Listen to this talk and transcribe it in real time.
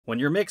When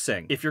you're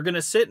mixing, if you're going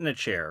to sit in a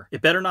chair,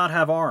 it better not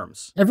have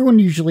arms. Everyone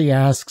usually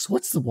asks,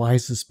 what's the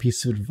wisest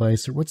piece of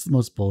advice or what's the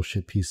most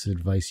bullshit piece of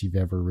advice you've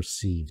ever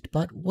received?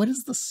 But what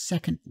is the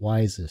second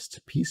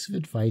wisest piece of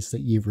advice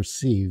that you've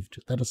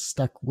received that has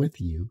stuck with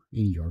you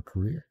in your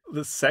career?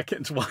 The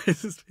second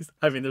wisest piece,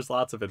 I mean, there's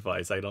lots of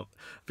advice.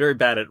 Very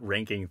bad at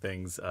ranking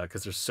things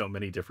because there's so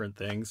many different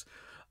things.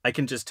 I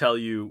can just tell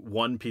you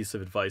one piece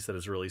of advice that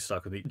has really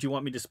stuck with me. Do you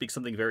want me to speak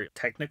something very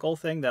technical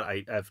thing that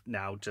I have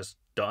now just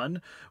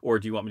done? Or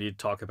do you want me to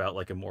talk about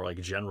like a more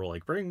like general,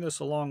 like bring this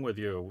along with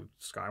you,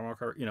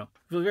 Skywalker,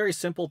 a very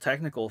simple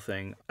technical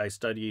thing. I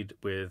studied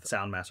with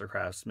sound master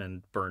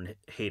craftsman Burn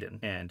Hayden,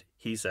 and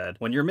he said,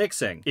 when you're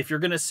mixing, if you're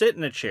going to sit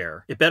in a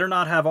chair, it better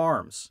not have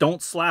arms.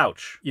 Don't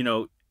slouch.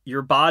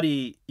 Your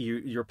body,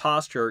 your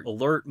posture,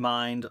 alert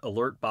mind,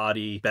 alert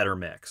body, better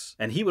mix.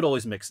 And he would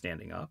always mix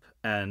standing up.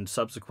 And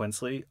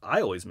subsequently, I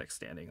always mix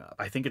standing up.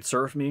 I think it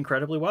served me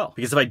incredibly well.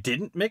 Because if I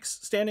didn't mix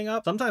standing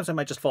up, sometimes I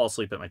might just fall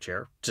asleep at my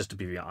chair, just to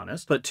be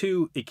honest. But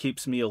two, it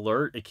keeps me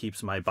alert. It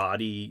keeps my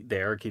body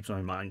there. It keeps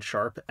my mind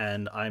sharp.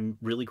 And I'm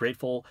really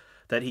grateful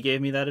that he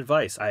gave me that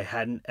advice. I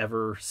hadn't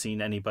ever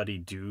seen anybody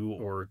do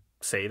or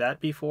say that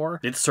before.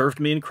 It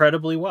served me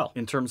incredibly well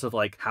in terms of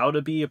like how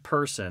to be a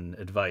person.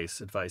 Advice.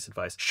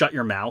 Shut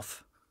your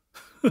mouth.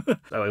 I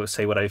always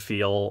say what I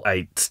feel.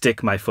 I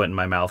stick my foot in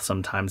my mouth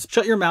sometimes.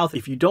 Shut your mouth.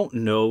 If you don't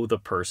know the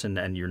person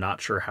and you're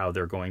not sure how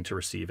they're going to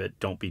receive it,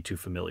 don't be too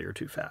familiar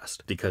too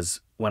fast.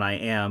 Because when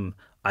I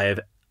have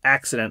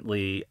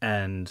accidentally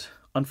and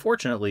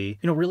unfortunately,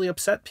 really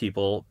upset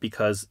people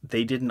because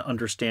they didn't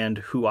understand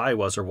who I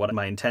was or what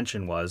my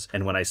intention was.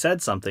 And when I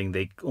said something,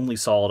 they only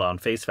saw it on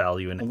face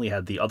value and only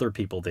had the other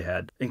people they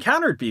had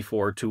encountered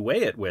before to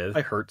weigh it with.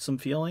 I hurt some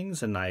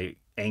feelings and I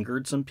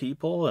angered some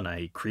people and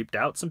I creeped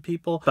out some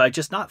people by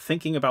just not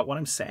thinking about what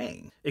I'm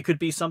saying. It could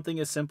be something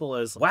as simple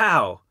as,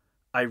 wow,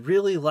 I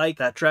really like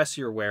that dress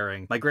you're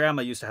wearing. My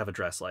grandma used to have a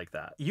dress like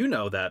that. You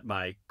know that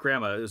my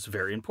grandma is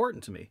very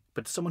important to me.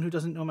 But to someone who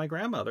doesn't know my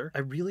grandmother, I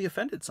really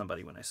offended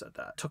somebody when I said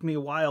that. It took me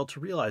a while to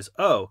realize,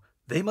 oh,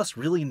 they must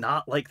really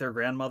not like their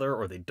grandmother,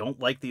 or they don't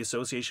like the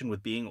association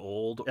with being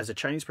old. As a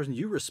Chinese person,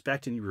 you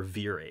respect and you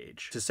revere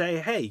age. To say,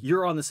 hey,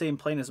 you're on the same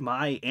plane as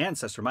my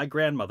ancestor, my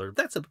grandmother,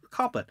 that's a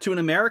compliment. To an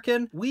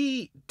American,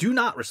 we do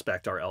not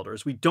respect our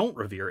elders. We don't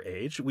revere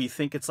age. We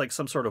think it's like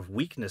some sort of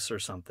weakness or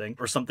something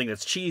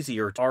that's cheesy,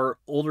 or our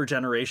older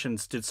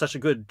generations did such a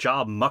good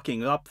job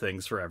mucking up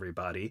things for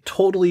everybody.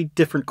 Totally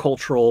different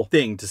cultural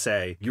thing to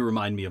say, you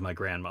remind me of my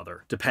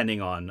grandmother,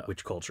 depending on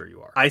which culture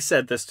you are. I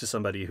said this to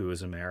somebody who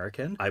is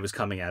American. I was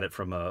coming at it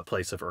from a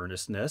place of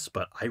earnestness,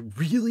 but I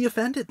really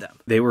offended them.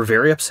 They were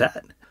very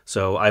upset.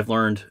 So I've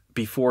learned,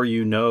 before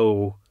you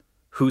know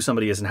who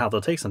somebody is and how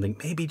they'll take something,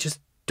 maybe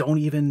just don't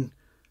even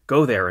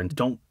go there and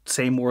don't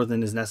say more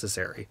than is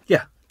necessary.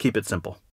 Yeah, keep it simple.